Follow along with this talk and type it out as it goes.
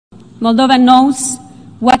Moldova knows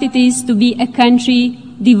what it is to be a country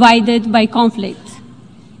divided by conflict.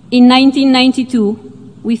 In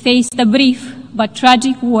 1992, we faced a brief but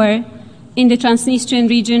tragic war in the Transnistrian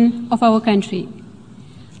region of our country.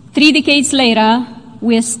 3 decades later,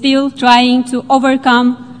 we are still trying to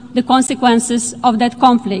overcome the consequences of that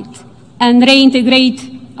conflict and reintegrate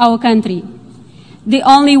our country. The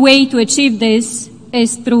only way to achieve this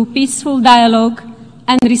is through peaceful dialogue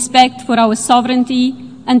and respect for our sovereignty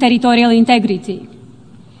and territorial integrity.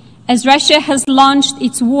 As Russia has launched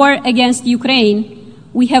its war against Ukraine,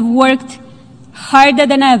 we have worked harder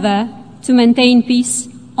than ever to maintain peace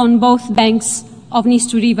on both banks of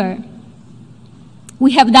Dniester River.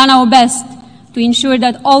 We have done our best to ensure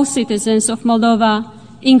that all citizens of Moldova,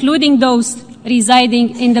 including those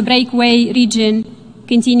residing in the breakaway region,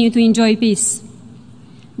 continue to enjoy peace.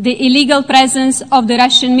 The illegal presence of the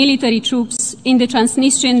Russian military troops in the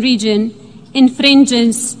Transnistrian region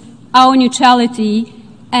infringes our neutrality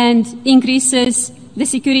and increases the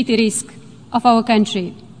security risk of our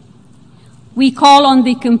country. We call on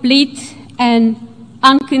the complete and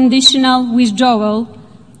unconditional withdrawal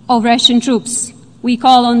of Russian troops. We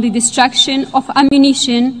call on the destruction of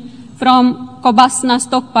ammunition from Kobasna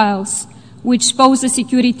stockpiles, which pose a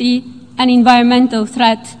security and environmental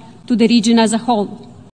threat to the region as a whole.